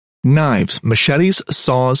Knives, machetes,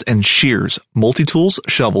 saws, and shears, multi-tools,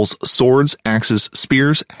 shovels, swords, axes,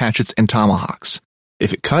 spears, hatchets, and tomahawks.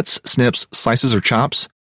 If it cuts, snips, slices, or chops,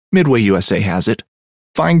 Midway USA has it.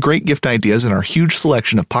 Find great gift ideas in our huge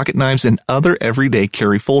selection of pocket knives and other everyday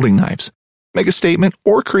carry folding knives. Make a statement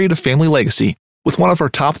or create a family legacy with one of our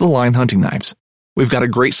top-of-the-line hunting knives. We've got a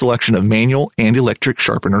great selection of manual and electric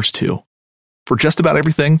sharpeners, too. For just about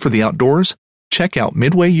everything for the outdoors, check out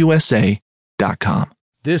MidwayUSA.com.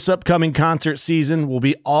 This upcoming concert season will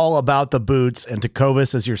be all about the boots, and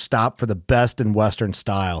Tecovas is your stop for the best in Western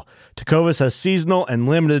style. Tecovas has seasonal and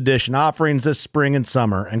limited edition offerings this spring and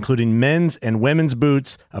summer, including men's and women's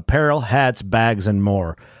boots, apparel, hats, bags, and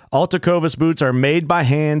more. All Tecovas boots are made by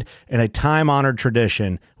hand in a time-honored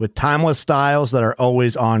tradition with timeless styles that are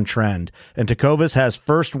always on trend. And Tecovas has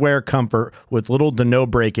first wear comfort with little to no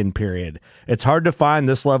break-in period. It's hard to find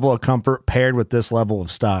this level of comfort paired with this level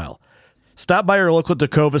of style. Stop by your local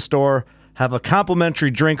Tecovas store, have a complimentary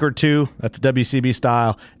drink or two, that's WCB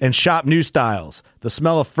style, and shop new styles. The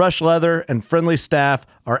smell of fresh leather and friendly staff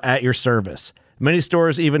are at your service. Many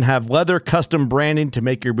stores even have leather custom branding to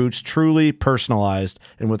make your boots truly personalized.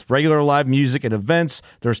 And with regular live music and events,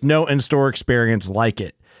 there's no in-store experience like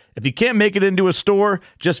it. If you can't make it into a store,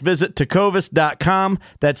 just visit tecovas.com.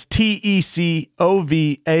 That's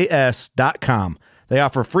TECOVAS.com. They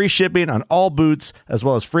offer free shipping on all boots, as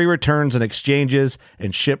well as free returns and exchanges,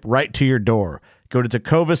 and ship right to your door. Go to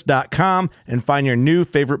tecovas.com and find your new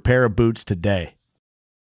favorite pair of boots today.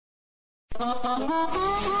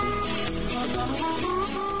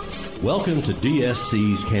 Welcome to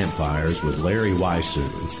DSC's Campfires with Larry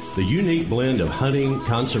Weishuhn, the unique blend of hunting,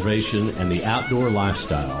 conservation, and the outdoor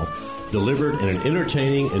lifestyle, delivered in an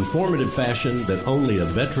entertaining, informative fashion that only a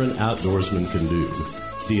veteran outdoorsman can do.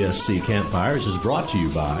 DSC Campfires is brought to you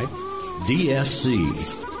by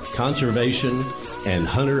DSC, Conservation and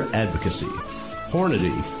Hunter Advocacy,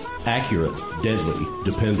 Hornady, accurate, deadly,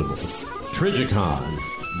 dependable, Trijicon,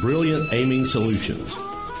 brilliant aiming solutions,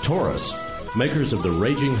 Taurus, makers of the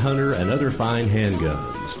Raging Hunter and other fine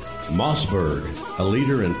handguns, Mossberg, a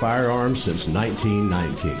leader in firearms since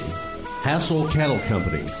 1919, Hassel Cattle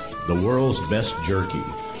Company, the world's best jerky,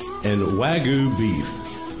 and Wagyu beef.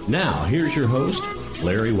 Now, here's your host,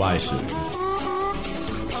 Larry Weishuhn.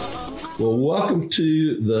 Well, welcome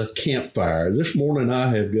to the Campfire. This morning I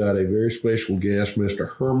have got a very special guest, Mr.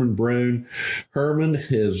 Herman Broun. Herman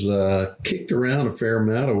has kicked around a fair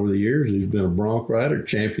amount over the years. He's been a bronc rider,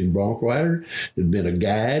 champion bronc rider. He's been a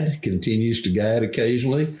guide, continues to guide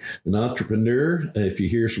occasionally, an entrepreneur. If you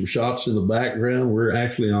hear some shots in the background, we're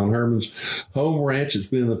actually on Herman's home ranch. It's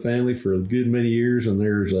been in the family for a good many years, and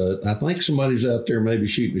there's I think somebody's out there maybe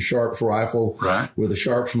shooting a Sharps rifle with a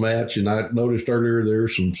Sharps match, and I noticed earlier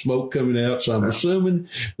there's some smoke coming out, so I'm assuming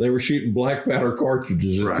they were shooting black powder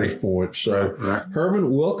cartridges at this point. So,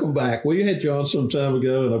 Herman, welcome back. We had you on some time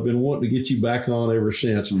ago, and I've been wanting to get you back on ever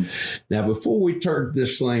since. Now, before we turned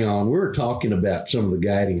this thing on, we were talking about some of the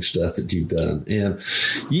guiding stuff that you've done, and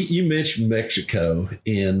you mentioned Mexico,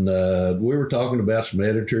 and we were talking about some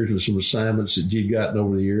editors and some assignments that you've gotten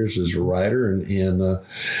over the years as a writer, and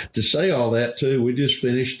to say all that, too, we just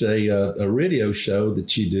finished a radio show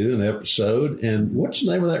that you do, an episode, and what's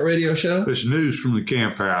the name of that radio show? It's News from the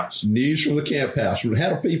Camp House. News from the Camp House.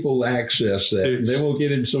 How do people access that? And then we'll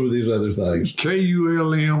get into some of these other things.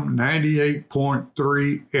 KULM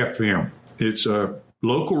 98.3 FM. It's a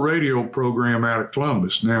local radio program out of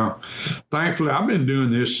Columbus. Now, thankfully, I've been doing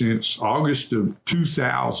this since August of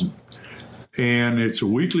 2000. And it's a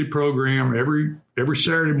weekly program every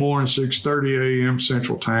Saturday morning, 6:30 a.m.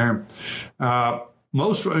 Central Time.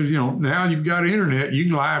 Most, now you've got internet, you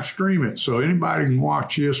can live stream it, so anybody can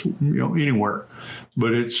watch this, anywhere.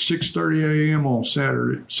 But it's 6:30 a.m. on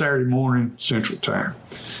Saturday morning Central Time.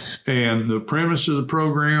 And the premise of the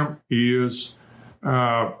program is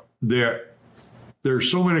that there's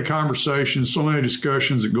so many conversations, so many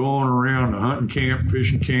discussions that go on around a hunting camp,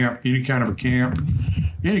 fishing camp, any kind of gathering.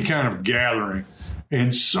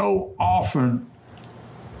 And so often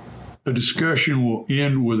a discussion will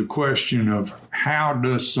end with a question of how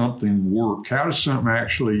does something work? How does something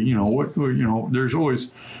actually, there's always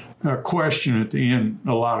a question at the end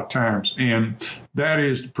a lot of times. And that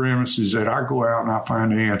is the premise, is that I go out and I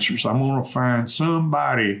find the answers. I'm going to find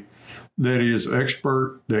somebody that is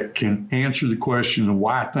expert that can answer the question of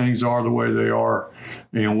why things are the way they are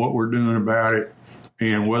and what we're doing about it.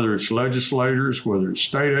 And whether it's legislators, whether it's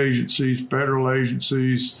state agencies, federal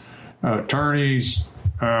agencies, attorneys,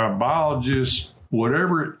 biologists,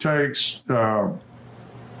 whatever it takes, we're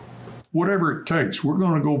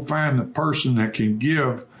going to go find the person that can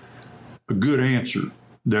give a good answer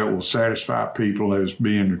that will satisfy people as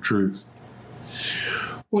being the truth.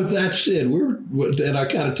 With that said, and I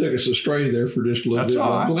kind of took us astray there for just a little bit.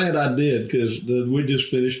 All right. I'm glad I did, because we just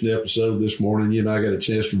finished the episode this morning. You know, I got a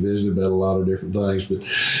chance to visit about a lot of different things. But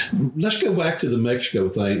let's go back to the Mexico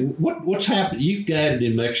thing. What's happened? You guided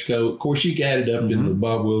in Mexico. Of course, you guided up in the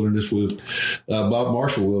Bob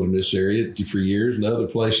Marshall Wilderness area for years, and other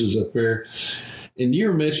places up there. And you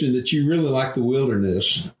were mentioning that you really like the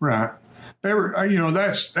wilderness, right?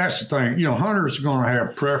 That's the thing. You know, hunters are going to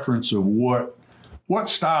have preference of what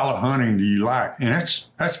style of hunting do you like? And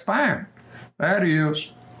that's fine. That is,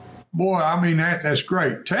 boy, I mean, that's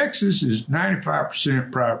great. Texas is 95%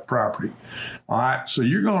 private property. All right. So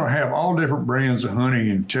you're going to have all different brands of hunting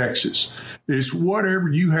in Texas. It's whatever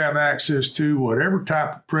you have access to, whatever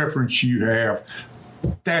type of preference you have.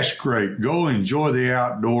 That's great. Go enjoy the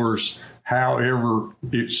outdoors however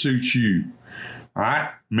it suits you. All right.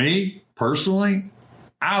 Me, personally,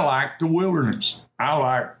 I like the wilderness. I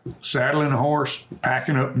like saddling a horse,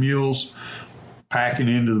 packing up mules, packing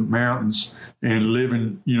into the mountains, and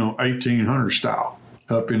living, 1800 style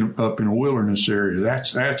up in a wilderness area. That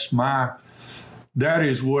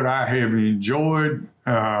is what I have enjoyed.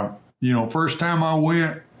 First time I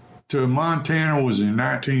went to Montana was in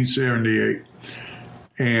 1978,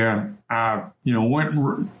 and I, me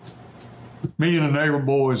and the neighbor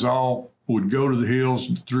boys all would go to the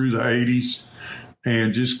hills through the 80s.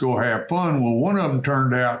 And just go have fun. Well, one of them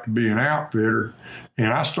turned out to be an outfitter,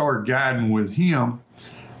 and I started guiding with him,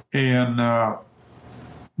 and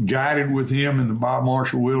guided with him in the Bob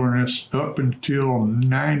Marshall Wilderness up until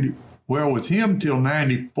with him till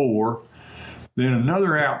 94. Then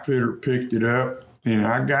another outfitter picked it up, and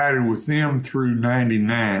I guided with them through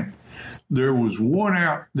 99. There was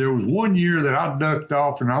one year that I ducked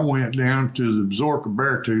off and I went down to the Zorka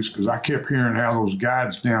Beartooths because I kept hearing how those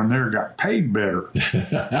guides down there got paid better.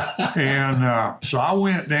 And so I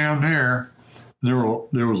went down there. There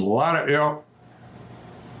was a lot of elk.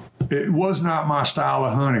 It was not my style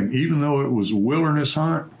of hunting, even though it was a wilderness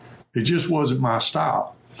hunt. It just wasn't my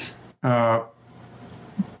style.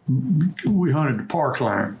 We hunted the park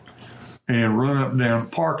line and run up and down the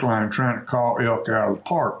park line trying to call elk out of the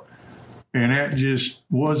park. And that just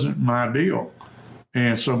wasn't my deal.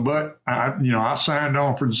 And so, but I signed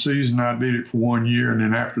on for the season. I did it for 1 year. And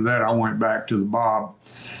then after that, I went back to the Bob,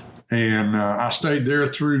 and I stayed there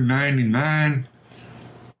through 99.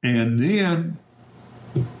 And then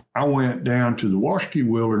I went down to the Washakie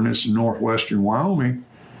Wilderness in northwestern Wyoming,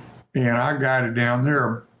 and I guided down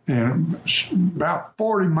there. And about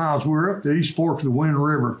 40 miles, we were up the East Fork of the Wind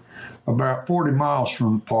River, about 40 miles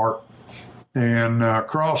from the park. And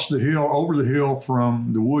across the hill, over the hill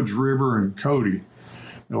from the Woods River and Cody.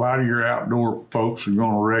 A lot of your outdoor folks are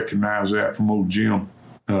going to recognize that from old Jim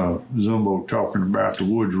Zumbo talking about the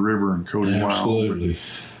Woods River and Cody, Absolutely. Wyoming.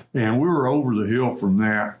 And we were over the hill from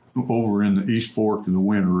that, over in the East Fork of the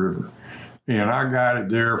Wind River. And I got it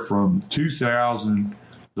there from 2000.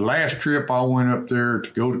 The last trip I went up there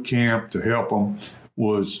to go to camp to help them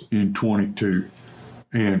was in 22.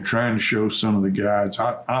 And trying to show some of the guides.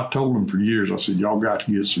 I told them for years, I said, y'all got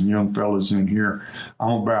to get some young fellas in here.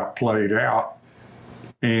 I'm about played out.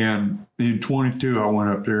 And in 22, I went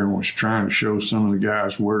up there and was trying to show some of the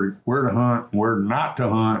guys where to hunt, where not to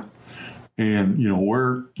hunt, and,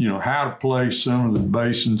 how to play some of the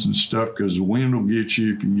basins and stuff, because the wind will get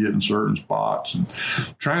you if you get in certain spots. And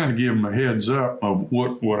trying to give them a heads up of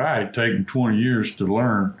what I had taken 20 years to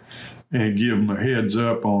learn, and give them a heads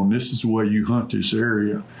up on this is the way you hunt this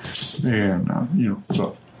area. And,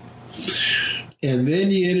 so. And then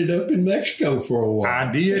you ended up in Mexico for a while.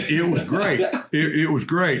 I did. It was great. It was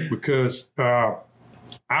great because I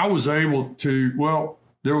was able to,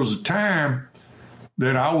 there was a time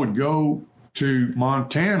that I would go to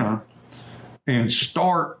Montana and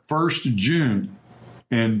start 1st of June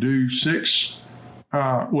and do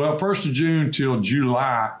 1st of June till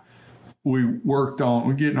July. We worked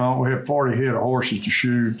on, we had 40 head of horses to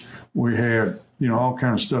shoot. We had, all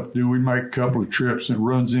kind of stuff to do. We make a couple of trips and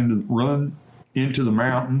run into the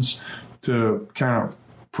mountains to kind of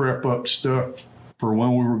prep up stuff for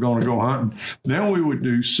when we were going to go hunting. Then we would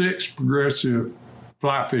do 6 progressive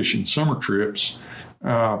fly fishing summer trips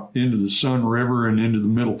into the Sun River and into the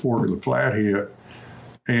Middle Fork of the Flathead.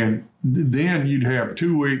 And then you'd have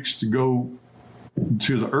 2 weeks to go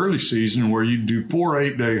to the early season where you do 4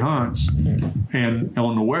 8-day hunts and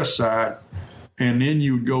on the west side, and then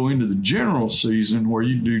you would go into the general season where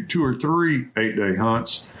you do 2 or 3 8-day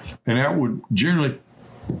hunts, and that would generally,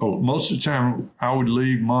 most of the time, I would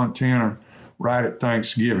leave Montana right at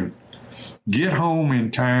Thanksgiving, get home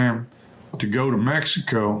in time to go to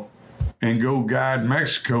Mexico and go guide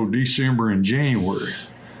Mexico December and January.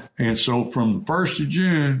 And so from the 1st of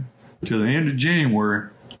June to the end of January,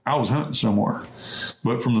 I was hunting somewhere.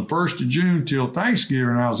 But from the 1st of June till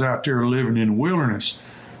Thanksgiving, I was out there living in the wilderness.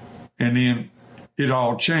 And then it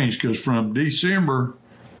all changed because from December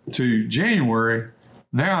to January,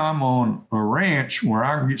 now I'm on a ranch where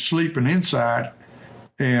I can get sleeping inside.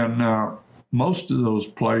 And most of those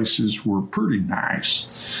places were pretty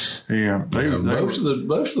nice. And most of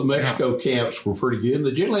the Mexico camps were pretty good. And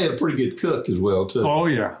they generally had a pretty good cook as well, too. Oh,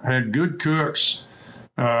 yeah. Had good cooks.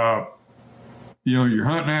 You know, you're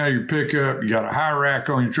hunting out of your pickup. You got a high rack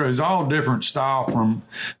on your truck. It's all different style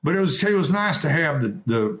but it was nice to have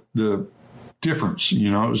the difference.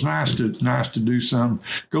 You know, it was nice to do something.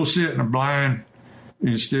 Go sit in a blind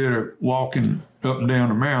instead of walking up and down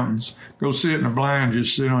the mountains. Go sit in a blind,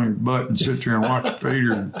 just sit on your butt and sit there and watch the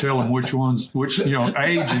feeder and tell them which age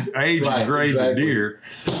and grade the deer.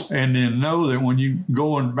 And then know that when you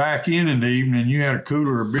going back in the evening, you had a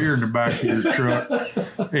cooler of beer in the back of your truck.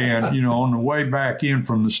 And, you know, on the way back in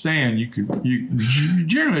from the stand, you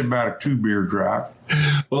generally about a 2-beer drive.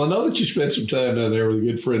 Well, I know that you spent some time down there with a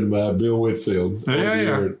good friend of mine, Bill Whitfield.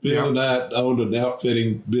 Yeah. Bill and I owned an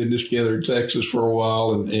outfitting business together in Texas for a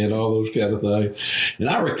while and all those kind of things. And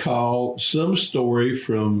I recall some story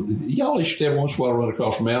from, y'all used to every once in a while run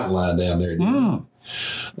across a mountain line down there, didn't you?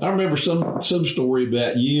 I remember some story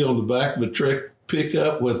about you on the back of a truck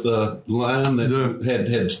pickup with a line that had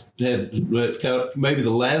kind of maybe the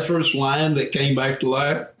Lazarus line that came back to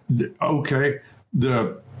life. Okay.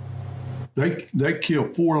 They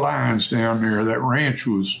killed 4 lions down there. That ranch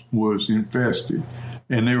was infested,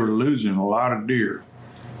 and they were losing a lot of deer.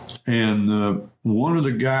 And one of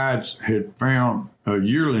the guides had found a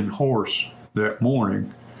yearling horse that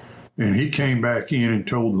morning, and he came back in and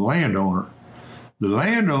told the landowner. The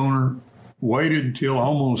landowner waited until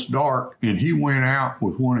almost dark, and he went out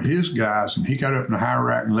with one of his guys, and he got up in the high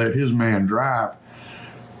rack and let his man drive.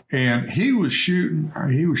 And he was shooting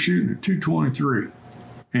at 223.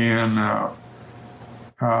 And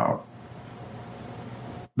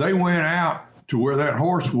they went out to where that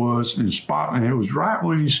horse was and it was right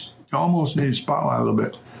when you almost needed spotlight a little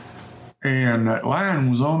bit. And that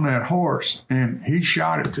lion was on that horse, and he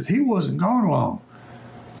shot it because he wasn't gone long.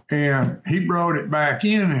 And he brought it back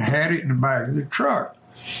in and had it in the back of the truck.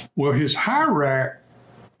 Well, his high rack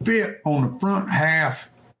fit on the front half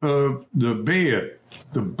of the bed.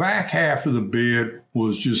 The back half of the bed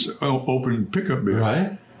was just open pickup bed.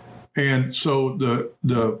 Right. And so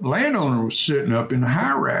the landowner was sitting up in the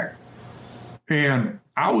high rack. And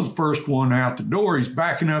I was the first one out the door. He's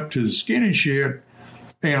backing up to the skinning shed.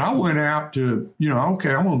 And I went out to,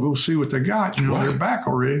 okay, I'm going to go see what they got. They're back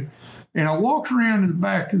already. And I walked around to the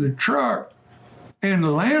back of the truck, and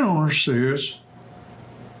the landowner says,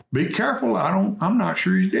 "Be careful, I'm not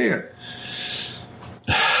sure he's dead."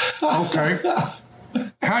 Okay.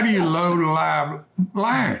 How do you load a live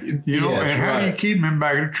lion? How do you keep him in the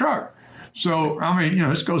back of the truck? So,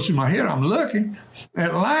 this goes through my head. I'm looking.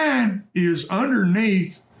 That lion is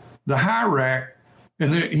underneath the high rack,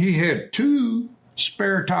 and he had 2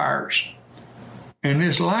 spare tires. And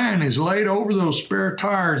this lion is laid over those spare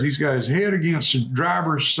tires. He's got his head against the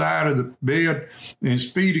driver's side of the bed and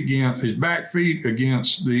his back feet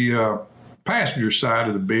against the passenger side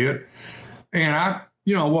of the bed. And I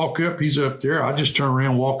walk up, he's up there. I just turn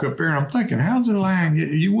around, walk up there, and I'm thinking, how's a lion get?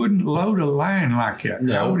 You wouldn't load a lion like that.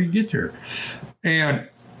 No. How would he get there? And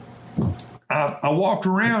I walked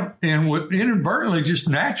around and inadvertently just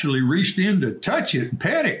naturally reached in to touch it and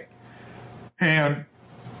pet it. And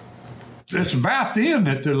it's about then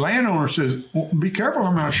that the landowner says, well, "Be careful,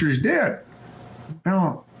 I'm not sure he's dead."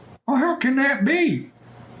 Now, how can that be?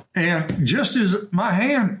 And just as my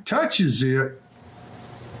hand touches it,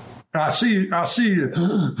 I see it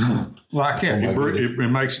like that.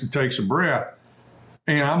 It takes a breath,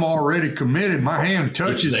 and I'm already committed. My hand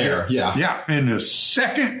touches there. It. Yeah. And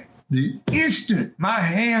the instant my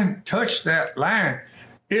hand touched that line,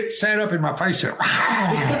 it sat up in my face. And,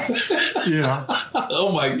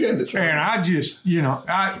 Oh my goodness! And I just,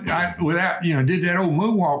 I without, did that old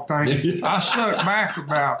moonwalk thing. I stuck back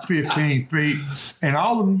about 15 feet, and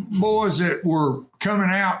all the boys that were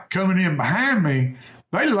coming in behind me,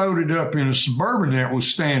 they loaded up in a Suburban that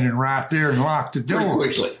was standing right there and locked the door.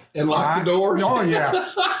 Pretty quickly. And locked the doors? Oh, yeah.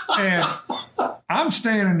 And I'm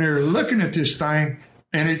standing there looking at this thing,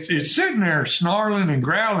 and it's sitting there snarling and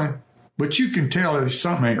growling, but you can tell that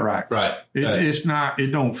something ain't right. Right. It's not, it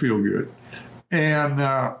don't feel good. And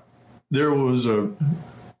there was a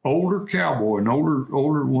older cowboy, an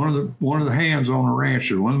older one of the hands on the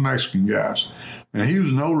ranch, one of the Mexican guys, and he was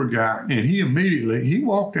an older guy, and he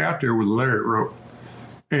walked out there with a lariat rope,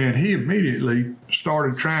 and he immediately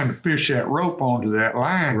started trying to fish that rope onto that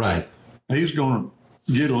line. Right. He's going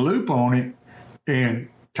to get a loop on it and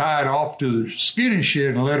tie it off to the skinning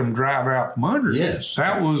shed and let them drive out from under. Yes.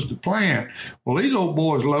 That was the plan. Well, these old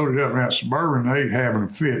boys loaded up in that Suburban, they having a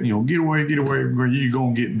fit. Get away, or you're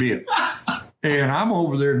going to get bit. And I'm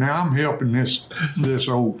over there now. I'm helping this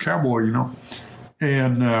old cowboy,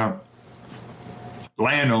 And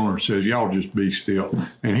landowner says, y'all just be still.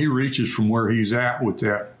 And he reaches from where he's at with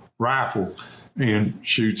that rifle and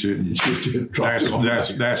shoots it. And that's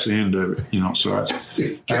the end of it. So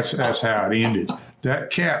that's how it ended.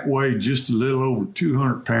 That cat weighed just a little over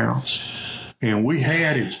 200 pounds. And we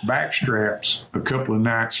had its back straps a couple of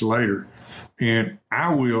nights later. And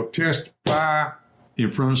I will testify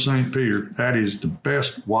in front of St. Peter, that is the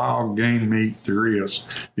best wild game meat there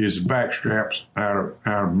is back straps out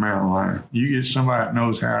of mountain lion. You get somebody that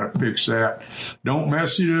knows how to fix that. Don't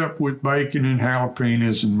mess it up with bacon and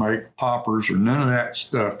jalapenos and make poppers or none of that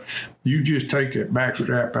stuff. You just take that back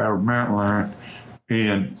strap out of mountain lion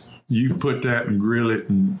and you put that and grill it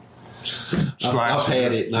and I've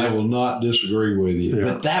had it, and I will not disagree with you.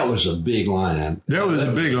 Yeah. But that was a big lion. That was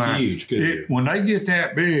a big lion. Huge. When they get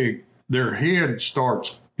that big, their head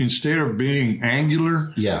starts, instead of being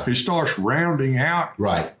angular, it starts rounding out.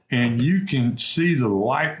 Right. And you can see the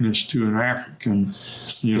likeness to an African,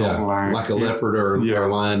 lion. Like a leopard or a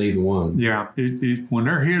lion, either one. Yeah. When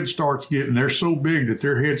their head starts they're so big that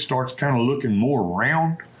their head starts kind of looking more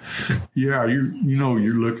round. Yeah,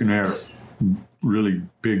 you're looking at a really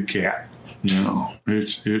big cat.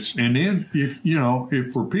 It's and then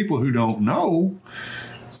if for people who don't know,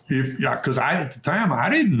 because at the time I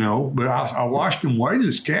didn't know, but I watched them weigh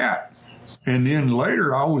this cat, and then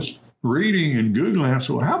later I was reading and Googling.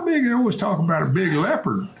 So how big? They always talk about a big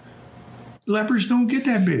leopard. Leopards don't get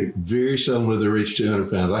that big. Very seldom do they reach 200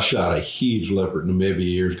 pounds. I shot a huge leopard in Namibia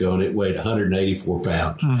years ago, and it weighed 184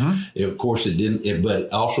 pounds. Mm-hmm. Of course, it didn't, but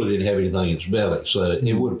it also didn't have anything in its belly. So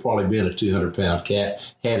it would have probably been a 200-pound cat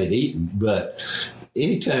had it eaten. But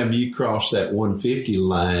anytime you cross that 150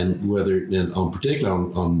 line,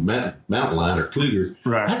 particularly on mountain lion or cougar,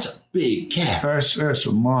 right, that's a big cat. That's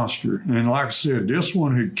a monster. And like I said, this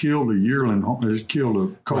one had killed a yearling, colt,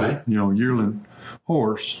 yearling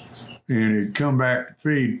horse. And it'd come back to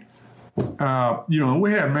feed.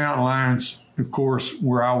 We had mountain lions, of course,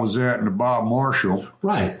 where I was at in the Bob Marshall.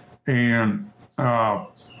 Right. And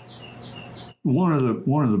one of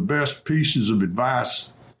the best pieces of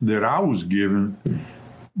advice that I was given,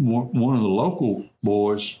 one of the local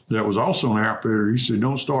boys that was also an outfitter, he said,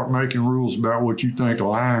 don't start making rules about what you think a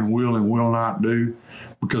lion will and will not do,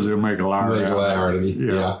 because they'll make a liar out of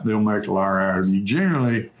you. Yeah, they'll make a liar out of you.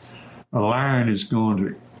 Generally, a lion is going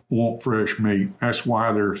to want fresh meat. That's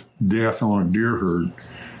why there's death on a deer herd.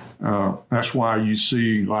 That's why you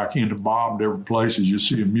see, like in the Bob, different places, you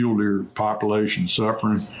see a mule deer population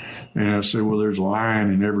suffering. And I say, well, there's a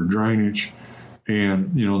lion in every drainage.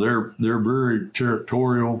 And, they're very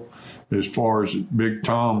territorial as far as Big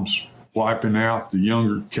Tom's wiping out the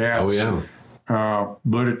younger cats. Oh, yeah.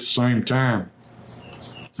 But at the same time,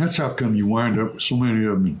 that's how come you wind up with so many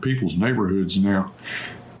of them in people's neighborhoods now.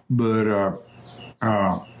 But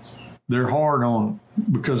they're hard on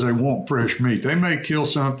because they want fresh meat. They may kill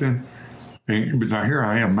something, but now here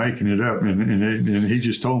I am making it up, and he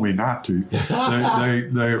just told me not to.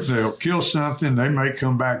 They'll kill something. They may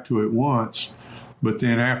come back to it once, but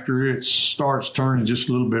then after it starts turning just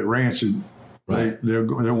a little bit rancid, right, they'll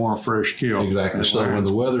want a fresh kill. Exactly. So when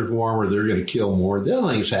the weather's warmer, they're going to kill more. The other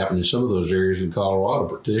thing that's happened in some of those areas in Colorado,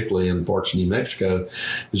 particularly in parts of New Mexico,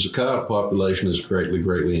 is the coyote population has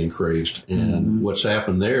greatly increased. And what's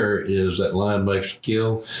happened there is that lion makes a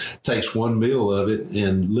kill, takes one meal of it,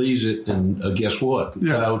 and leaves it. And guess what? The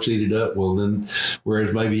coyotes eat it up. Well, then,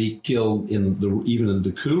 whereas maybe he killed even in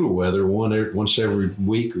the cooler weather, once every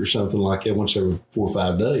week or something like that, once every 4 or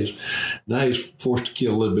 5 days, now he's forced to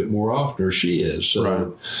kill a little bit more often, or she is.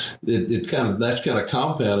 So that's kind of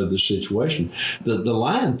compounded the situation. The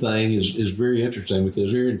lion thing is very interesting,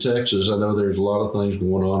 because here in Texas, I know there's a lot of things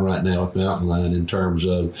going on right now with mountain lion in terms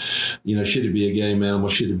of, should it be a game animal?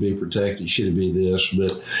 Should it be protected? Should it be this?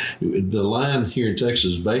 But the lion here in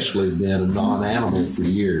Texas has basically been a non-animal for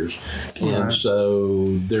years. And so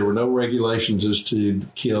there were no regulations as to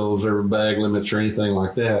kills or bag limits or anything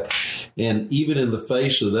like that. And even in the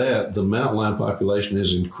face of that, the mountain lion population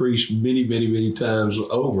has increased many times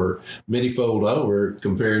over, many-fold over,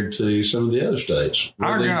 compared to some of the other states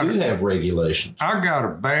where they do have regulations. I got a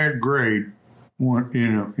bad grade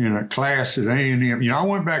in a class at A&M. You know, I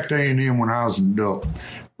went back to A&M when I was an adult.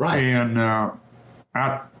 Right. And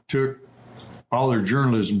I took all their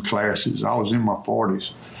journalism classes. I was in my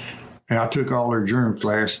 40s. And I took all their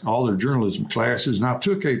journalism classes, and I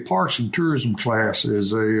took a parks and tourism class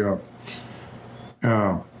as a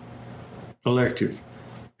elective.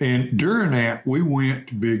 And during that, we went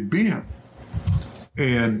to Big Bend.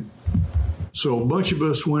 And so a bunch of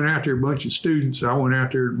us went out there, a bunch of students. I went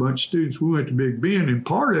out there, a bunch of students. We went to Big Bend, and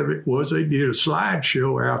part of it was they did a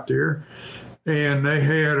slideshow out there, and they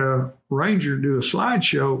had a ranger do a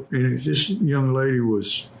slideshow, and this young lady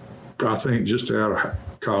was, I think, just out of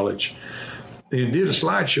college, and did a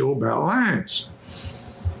slideshow about lions.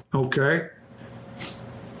 Okay.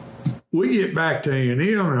 We get back to A&M,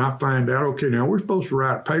 and I find out, okay, now we're supposed to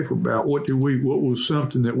write a paper about what was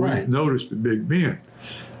something that we noticed at Big Bend.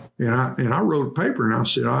 And I wrote a paper, and I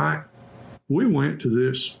said, all right, we went to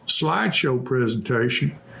this slideshow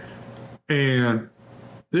presentation, and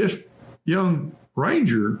this young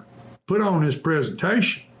ranger put on his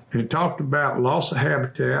presentation and talked about loss of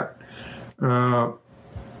habitat,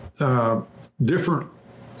 different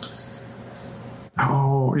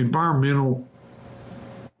environmental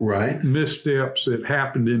missteps that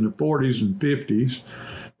happened in the 40s and 50s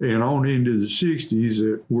and on into the 60s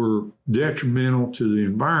that were detrimental to the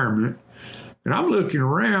environment. And I'm looking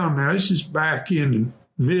around now, this is back in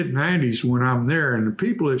the mid-90s when I'm there, and the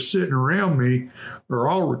people that's sitting around me are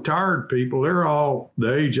all retired people. They're all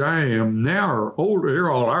the age I am now, or older. They're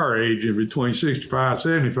all our age, between 65 and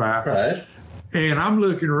 75. Right. And I'm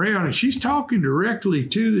looking around, and she's talking directly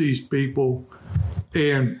to these people,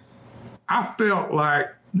 and I felt like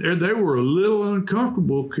they were a little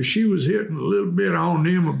uncomfortable because she was hitting a little bit on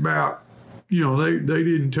them about, you know, they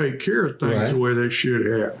didn't take care of things the way they should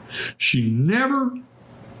have. She never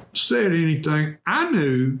said anything. I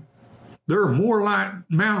knew there were more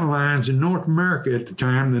mountain lions in North America at the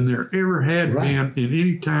time than there ever had been in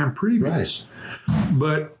any time previous. Right.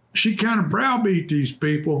 But she kind of browbeat these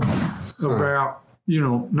people about, you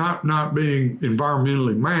know, not being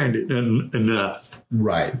environmentally minded enough.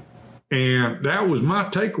 Right. And that was my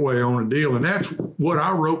takeaway on the deal. And that's what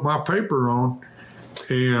I wrote my paper on.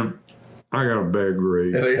 And I got a bad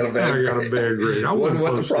grade. I got a bad grade. What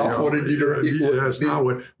the prof? What did you do? That's not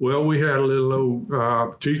what. Well, we had a little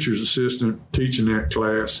old teacher's assistant teaching that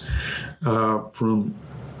class from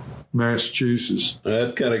Massachusetts.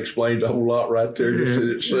 That kind of explains a whole lot right there just in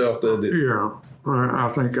itself, doesn't it? Yeah.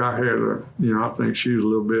 I think I had I think she was a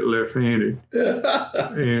little bit left-handed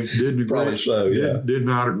and didn't agree. Probably so, yeah. Did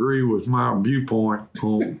not agree with my viewpoint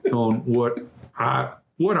on what I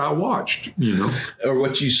watched, you know. Or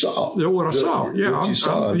what you saw. What I saw, yeah. What you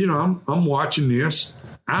saw. I'm watching this.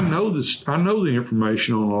 I know this. I know the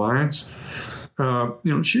information on the lines.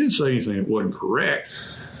 She didn't say anything that wasn't correct,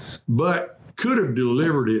 but could have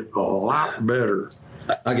delivered it a lot better.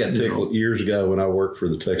 I got tickled years ago when I worked for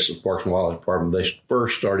the Texas Parks and Wildlife Department. They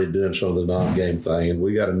first started doing some of the non-game thing, and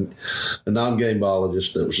we got a non-game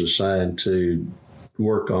biologist that was assigned to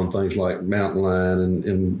work on things like mountain lion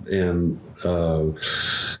and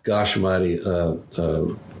gosh almighty,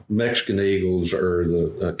 Mexican eagles or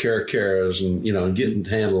the caracaras, and and getting a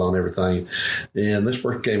handle on everything. And this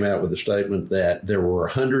person came out with a statement that there were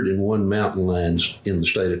 101 mountain lions in the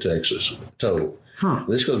state of Texas total.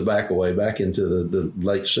 This goes back into the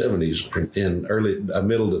late 70s and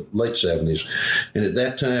middle to late 70s. And at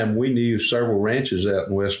that time, we knew several ranches out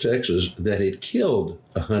in West Texas that had killed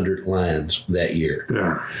 100 lions that year.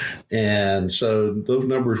 Yeah. And so those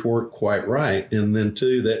numbers weren't quite right. And then,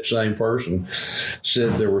 too, that same person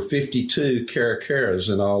said there were 52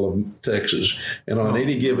 caracaras in all of Texas. And on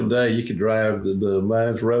any given day, you could drive the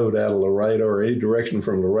Mines Road out of Laredo or any direction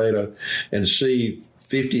from Laredo and see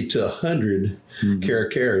 50 to 100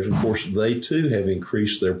 caracaras. Of course, they too have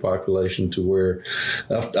increased their population to where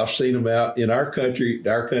I've seen them out in our country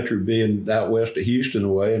being out west of Houston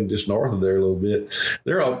away and just north of there a little bit.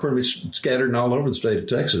 They're all pretty much scattered all over the state of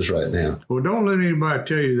Texas right now. Well, don't let anybody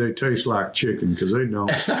tell you they taste like chicken, because they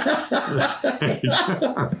don't.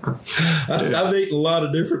 I've eaten a lot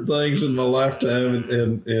of different things in my lifetime,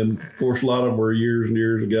 and of course, a lot of them were years and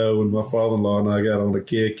years ago when my father-in-law and I got on a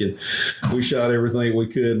kick, and we shot everything we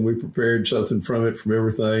could, and we prepared something from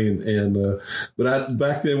everything. But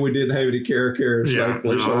back then we didn't have any caracaras,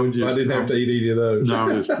 so I didn't have to eat any of those. No,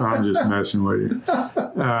 I'm just messing with you.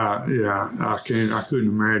 I couldn't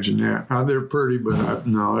imagine that. They're pretty, but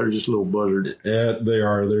they're just a little buzzard. Yeah, they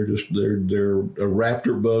are. They're a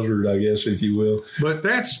raptor buzzard, I guess, if you will. But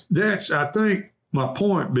that's I think my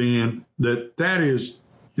point being that is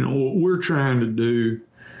what we're trying to do.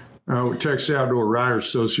 with Texas Outdoor Writers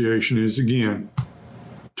Association is, again,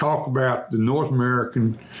 talk about the North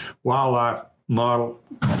American wildlife model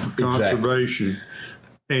for conservation.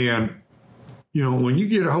 And, you know, when you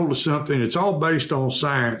get a hold of something, it's all based on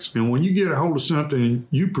science. And when you get a hold of something and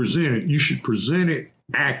you present it, you should present it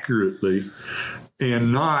accurately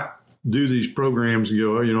and not do these programs and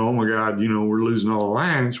go, you know, oh my God, you know, we're losing all the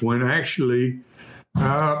lions, when actually,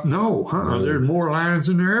 there's more lions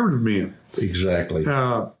than there ever have been. Exactly.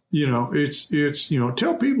 You know, it's, you know,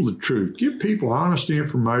 tell people the truth, give people honest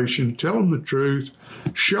information, tell them the truth,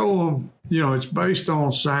 show them, you know, it's based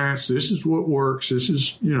on science. This is what works. This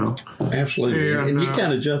is, you know. Absolutely. And you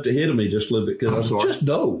kind of jumped ahead of me just a little bit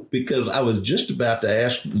because I was just about to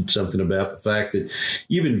ask something about the fact that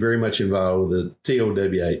you've been very much involved with the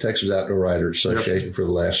TOWA, Texas Outdoor Writers Association, for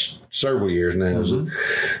the last several years now,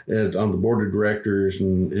 as on the board of directors,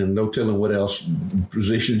 and no telling what else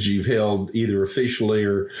positions you've held, either officially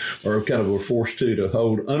or kind of were forced to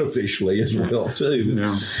hold unofficially as well, too.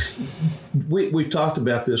 Yeah. We've talked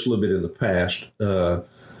about this a little bit in the past, and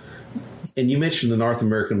you mentioned the North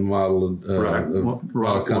American model of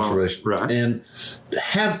wild conservation. Right. And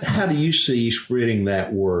how do you see spreading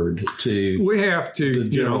that word to? We have to, the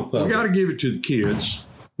general public? We got to give it to the kids.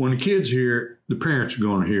 When the kids hear it, the parents are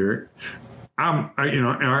going to hear it.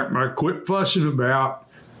 I quit fussing about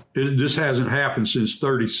it. This hasn't happened since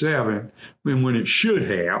 1937, when it should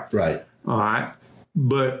have. Right. All right.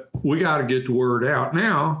 But we got to get the word out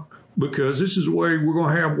now, because this is the way we're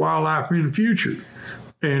going to have wildlife in the future.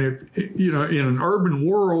 And if, you know, in an urban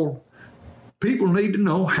world, people need to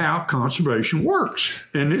know how conservation works.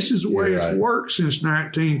 And this is the way it's worked since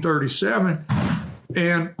 1937.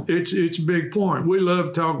 And it's a big point. We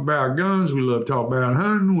love to talk about guns. We love to talk about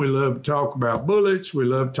hunting. We love to talk about bullets. We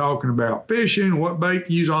love talking about fishing, what bait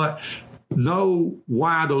to use, all that. Know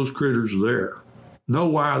why those critters are there. Know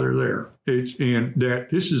why they're there. And that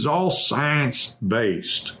this is all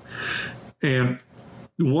science-based. And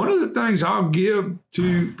one of the things I'll give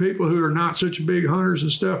to people who are not such big hunters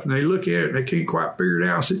and stuff, and they look at it and they can't quite figure it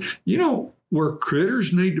out, I say, you know, where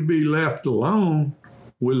critters need to be left alone,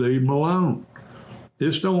 we leave them alone.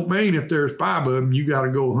 This don't mean if there's 5 of them, you got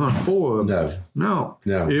to go hunt 4 of them. No.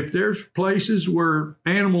 If there's places where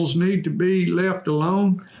animals need to be left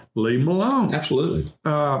alone, leave them alone. Absolutely.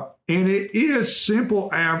 And it is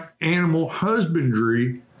simple animal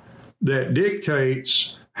husbandry that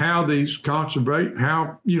dictates how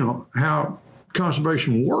how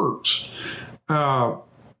conservation works. I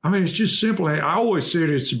mean, it's just simple. I always said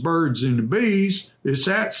it's the birds and the bees. It's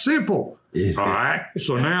that simple. Yeah. All right.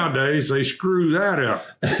 So nowadays they screw that up.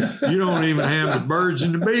 You don't even have the birds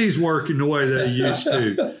and the bees working the way they used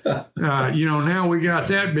to. Now we got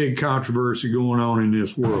that big controversy going on in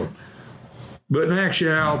this world. But in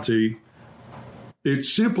actuality,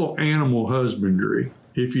 it's simple animal husbandry.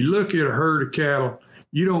 If you look at a herd of cattle,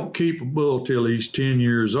 you don't keep a bull till he's 10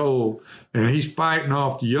 years old and he's fighting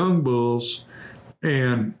off the young bulls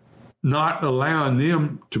and not allowing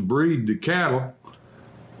them to breed the cattle.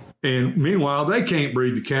 And meanwhile, they can't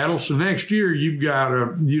breed the cattle. So next year you've got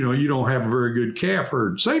you don't have a very good calf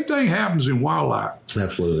herd. Same thing happens in wildlife.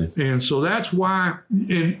 Absolutely. And so that's why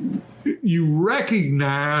you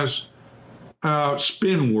recognize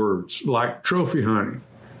spin words like trophy hunting.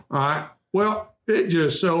 All right. Well, it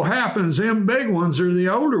just so happens them big ones are the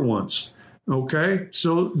older ones. Okay.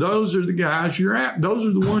 So those are the guys those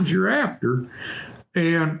are the ones you're after.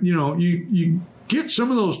 And, you get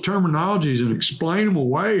some of those terminologies and explain them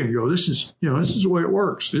away and go, this is the way it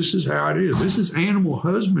works. This is how it is. This is animal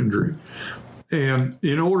husbandry. And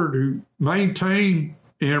in order to maintain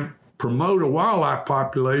and promote a wildlife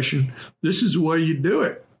population, this is the way you do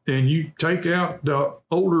it. And you take out the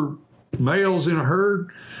older males in a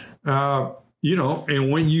herd,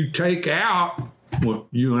 and when you take out what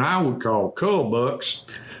you and I would call cull bucks,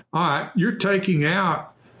 all right, you're taking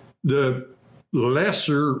out the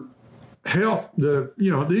lesser health.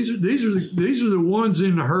 These are the ones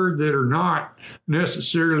in the herd that are not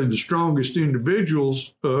necessarily the strongest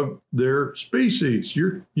individuals of their species.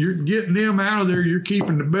 You're getting them out of there. You're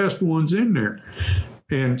keeping the best ones in there.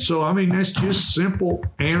 And so, I mean, that's just simple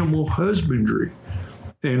animal husbandry.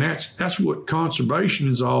 And that's what conservation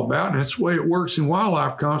is all about. And that's the way it works in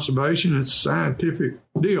wildlife conservation. It's a scientific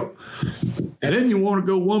deal. And then you want to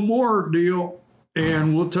go one more deal,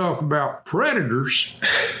 and we'll talk about predators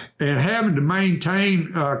and having to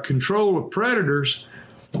maintain control of predators,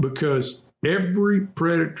 because every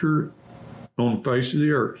predator on the face of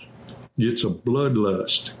the earth gets a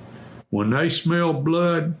bloodlust. When they smell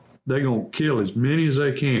blood, they're going to kill as many as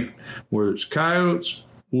they can, whether it's coyotes,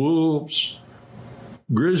 wolves,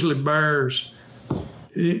 grizzly bears.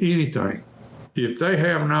 anything. If they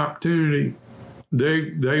have an opportunity,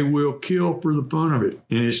 they will kill for the fun of it.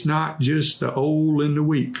 And it's not just the old and the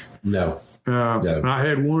weak. No. I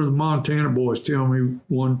had one of the Montana boys tell me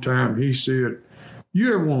one time, he said,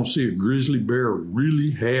 you ever want to see a grizzly bear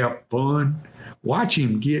really have fun? Watch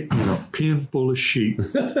him get in a pen full of sheep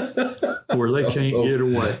where they can't get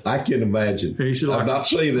away. I can imagine. He said, I've not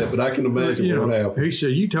seen that, but I can imagine what happened. He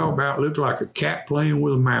said, you talk about look like a cat playing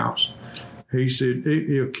with a mouse. He said,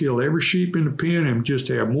 he'll kill every sheep in the pen and just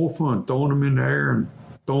have more fun throwing them in the air and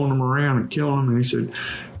throwing them around and killing them. And he said,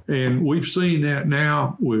 and we've seen that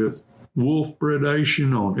now with wolf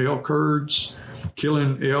predation on elk herds,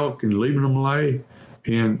 killing elk and leaving them lay.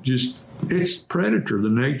 And just, it's predator, the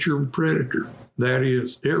nature of a predator. That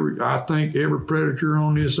is, I think every predator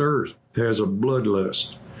on this earth has a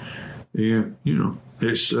bloodlust. And,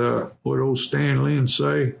 it's what old Stan Lynn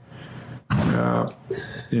say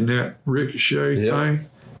in that ricochet thing.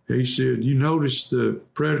 He said, you notice the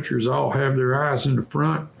predators all have their eyes in the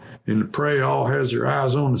front and the prey all has their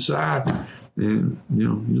eyes on the side. And, you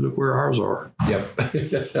look where ours are. Yep.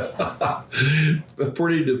 A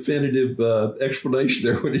pretty definitive explanation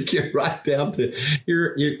there when you get right down to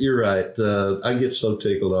You're right. I get so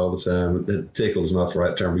tickled all the time. Tickle is not the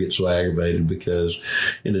right term. I get so aggravated because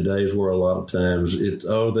in today's world, a lot of times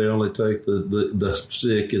they only take the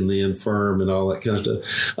sick and the infirm and all that kind of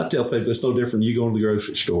stuff. I tell people it's no different. You go to the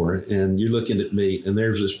grocery store and you're looking at meat and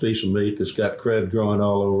there's this piece of meat that's got crud growing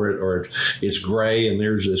all over it, or it's gray and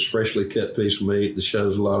there's this freshly cut piece of meat that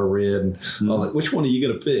shows a lot of red and all that. Which one are you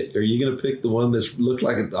going to pick? Are you going to pick the one that's looked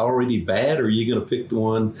like it's already bad, or are you going to pick the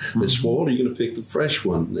one that's spoiled, or are you going to pick the fresh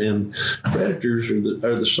one? And predators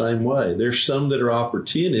are the same way. There's some that are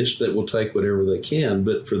opportunists that will take whatever they can,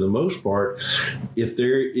 but for the most part, if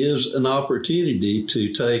there is an opportunity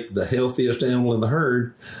to take the healthiest animal in the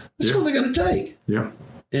herd, that's what they're going to take. Yeah.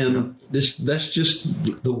 And that's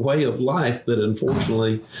just the way of life, but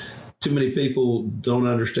unfortunately, too many people don't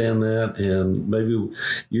understand that. And maybe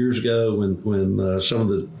years ago when some of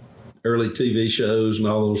the early TV shows and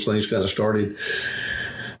all those things kind of started,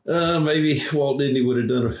 maybe Walt Disney would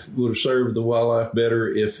have served the wildlife better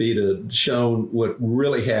if he'd have shown what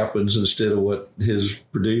really happens instead of what his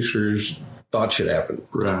producers thought should happen.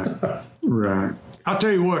 Right. Right. I'll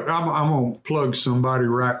tell you what, I'm going to plug somebody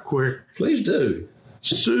right quick. Please do.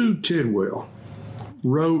 Sue Tidwell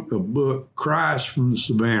wrote a book, Cries from the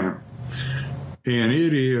Savannah. And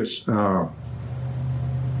it is a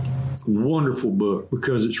wonderful book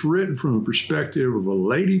because it's written from the perspective of a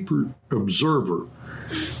lady observer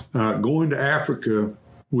going to Africa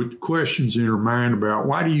with questions in her mind about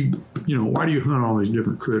why do you hunt all these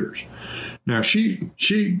different critters? Now,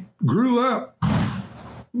 she grew up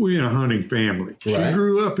in a hunting family. Right. She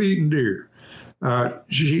grew up eating deer.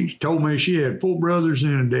 She told me she had 4 brothers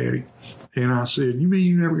and a daddy. And I said, you mean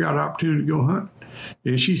you never got an opportunity to go hunt?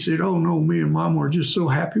 And she said, oh, no, me and Mom were just so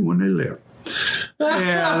happy when they left.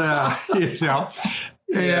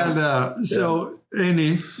 And, so, and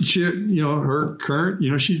then she, her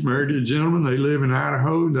current, she's married to a gentleman. They live in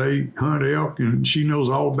Idaho. They hunt elk, and she knows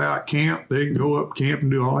all about camp. They can go up camp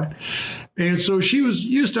and do all that. And so she was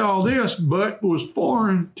used to all this, but was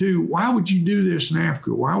foreign to why would you do this in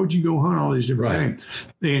Africa? Why would you go hunt all these different things?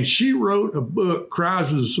 And she wrote a book,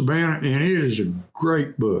 Cries of the Savannah, and it is a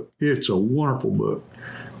great book. It's a wonderful book.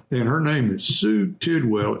 And her name is Sue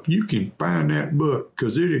Tidwell. If you can find that book,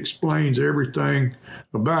 because it explains everything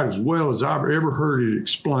about as well as I've ever heard it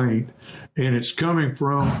explained. And it's coming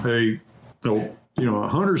from a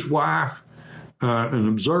hunter's wife, an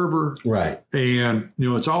observer. Right. And,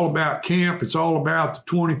 it's all about camp. It's all about the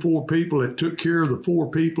 24 people that took care of the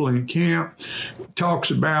 4 people in camp.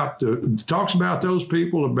 Talks about those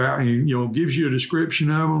people, gives you a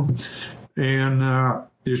description of them. And,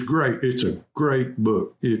 it's great. It's a great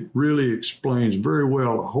book. It really explains very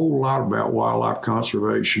well a whole lot about wildlife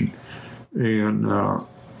conservation. And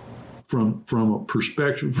from a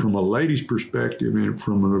perspective, from a lady's perspective and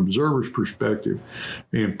from an observer's perspective,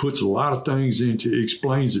 and puts a lot of things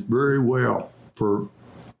explains it very well for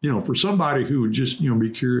somebody who would just, be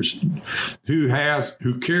curious,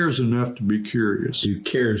 who cares enough to be curious. Who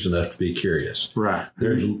cares enough to be curious. Right.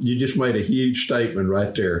 You just made a huge statement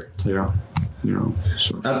right there. Yeah.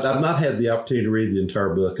 So. I've not had the opportunity to read the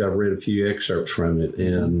entire book. I've read a few excerpts from it,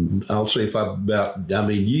 and I'll see if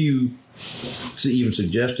you even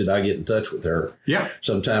suggested I get in touch with her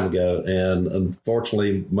some time ago. And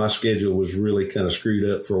unfortunately, my schedule was really kind of screwed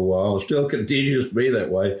up for a while. It still continues to be that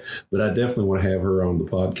way, but I definitely want to have her on the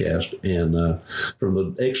podcast. And from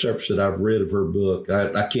the excerpts that I've read of her book,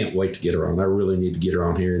 I can't wait to get her on. I really need to get her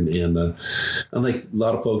on here. And I think a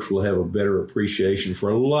lot of folks will have a better appreciation for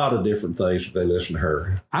a lot of different things if they listen to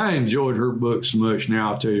her. I enjoyed her book so much.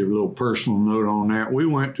 Now I'll tell you a little personal note on that. We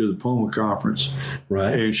went to the POMA conference,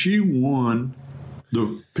 right? And she won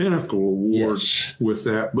the Pinnacle Award with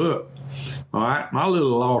that book. All right. My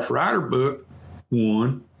little Lost Rider book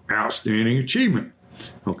won Outstanding Achievement.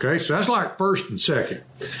 Okay. So that's like first and second.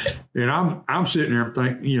 And I'm sitting there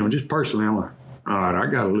thinking, just personally, I'm like, all right, I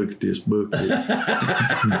got to look at this book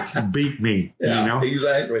that beat me,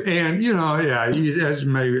 Exactly. And, that's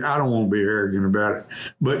maybe, I don't want to be arrogant about it.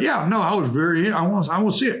 But, I was I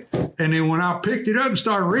want to see it. And then when I picked it up and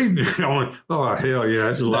started reading it, I went, oh, hell yeah,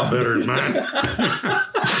 it's a lot better than mine.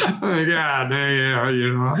 God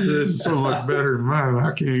damn, this is so much better than mine.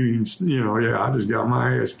 I can't even, I just got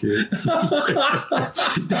my ass kicked. But,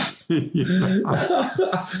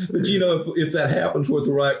 if that happens with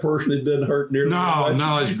the right person, it doesn't hurt nearly.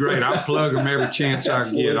 No, it's great. I plug them every chance I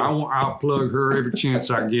get. I'll plug her every chance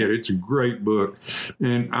I get. It's a great book,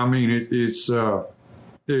 and I mean it's a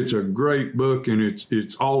great book, and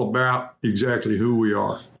it's all about exactly who we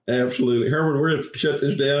are. Absolutely. Herman, we're going to shut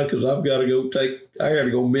this down because I've got to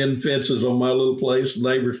go mend fences on my little place.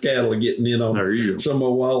 Neighbors' cattle are getting in on some of my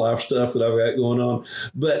wildlife stuff that I've got going on.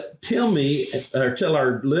 But tell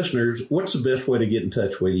our listeners, what's the best way to get in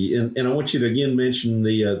touch with you? And I want you to again mention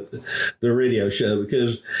the radio show,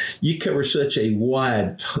 because you cover such a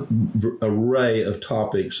wide array of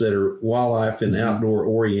topics that are wildlife and outdoor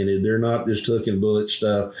oriented. They're not just hook and bullet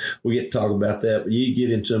stuff. We get to talk about that, but you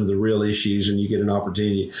get into some of the real issues, and you get an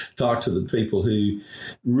opportunity to talk to the people who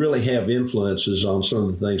really have influences on some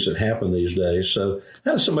of the things that happen these days. So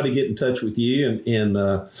how does somebody get in touch with you, and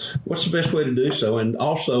what's the best way to do so? And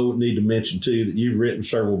also need to mention, too, that you've written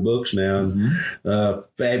several books now, and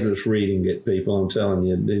fabulous reading at people, I'm telling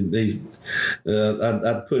you.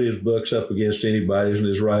 I'd put his books up against anybody's and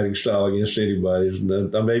his writing style against anybody's.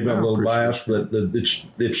 And maybe I'm a little biased, but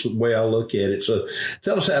it's the way I look at it. So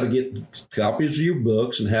tell us how to get copies of your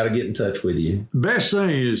books and how to get in touch with you. Best thing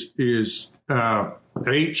is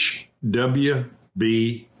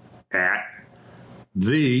HWB at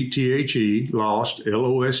the Lost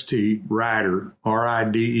Rider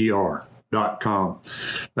RIDER.com.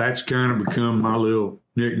 That's kind of become my little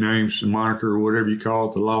nicknames, moniker, or whatever you call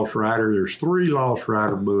it, the Lost Rider. There's 3 Lost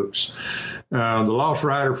Rider books. The Lost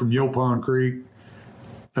Rider from Yopon Creek,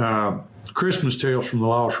 Christmas Tales from the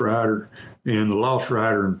Lost Rider, and the Lost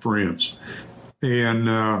Rider and Friends. And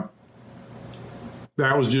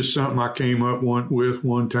that was just something I came up with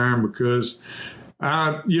one time because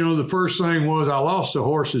the first thing was I lost the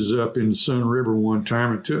horses up in the Sun River one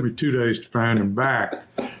time. It took me 2 days to find them back.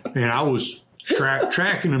 And I was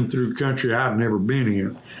tracking them through the country I'd never been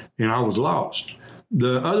in, and I was lost.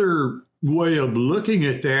 The other way of looking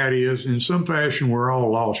at that is, in some fashion, we're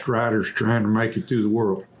all lost riders trying to make it through the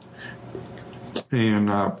world.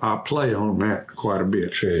 And I play on that quite a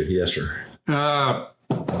bit. True. Yes, sir.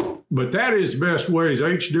 But that is the best way, is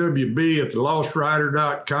HWB at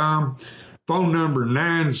thelostrider.com. Phone number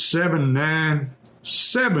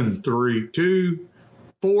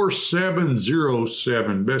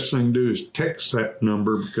 979-732-4707. Best thing to do is text that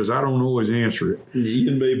number because I don't always answer it. You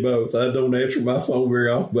and me both. I don't answer my phone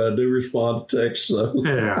very often, but I do respond to text. So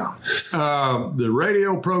yeah. The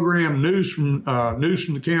radio program, News from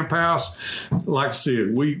the Camp House. Like I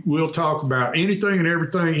said, we'll talk about anything and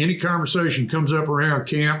everything. Any conversation comes up around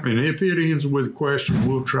camp, and if it ends with a question,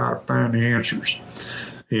 we'll try to find the answers.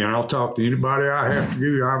 And I'll talk to anybody I have to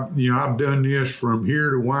do. I've done this from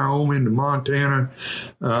here to Wyoming to Montana,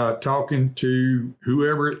 talking to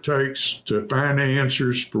whoever it takes to find the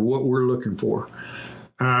answers for what we're looking for.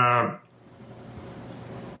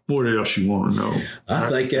 What else you want to know? I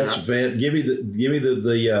think that's fan. Give me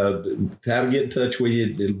the how to get in touch with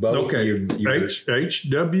you. Both okay.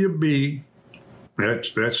 HWB.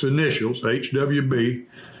 That's initials. HWB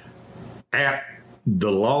at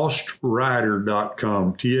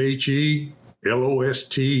thelostrider.com.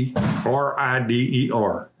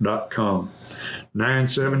 TheLostrider.com.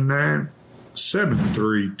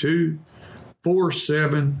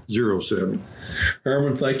 979-732-4707.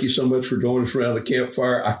 Herman, thank you so much for joining us around the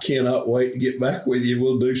campfire. I cannot wait to get back with you.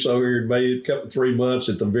 We'll do so here in maybe a couple 3 months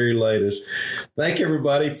at the very latest. Thank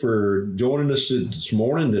everybody for joining us this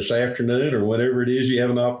morning, this afternoon, or whenever it is you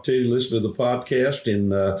have an opportunity to listen to the podcast.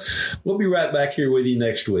 And we'll be right back here with you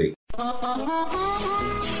next week.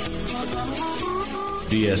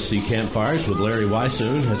 DSC Campfires with Larry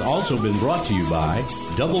Weissoon has also been brought to you by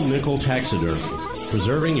Double Nickel Taxidermy,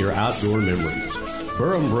 preserving your outdoor memories.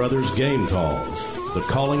 Burham Brothers Game Calls, the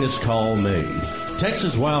callingest call made.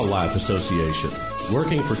 Texas Wildlife Association,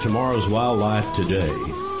 working for tomorrow's wildlife today.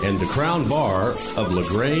 And the Crown Bar of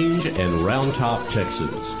LaGrange and Round Top,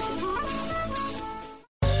 Texas.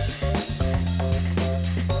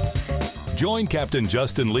 Join Captain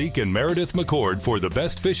Justin Leake and Meredith McCord for the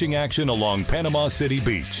best fishing action along Panama City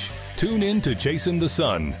Beach. Tune in to Chasing the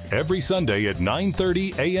Sun every Sunday at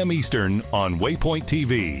 9:30 a.m. Eastern on Waypoint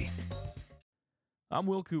TV. I'm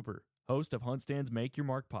Will Cooper, host of HuntStand's Make Your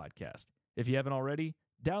Mark podcast. If you haven't already,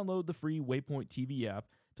 download the free Waypoint TV app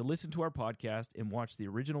to listen to our podcast and watch the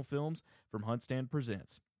original films from HuntStand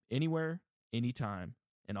Presents, anywhere, anytime,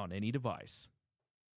 and on any device.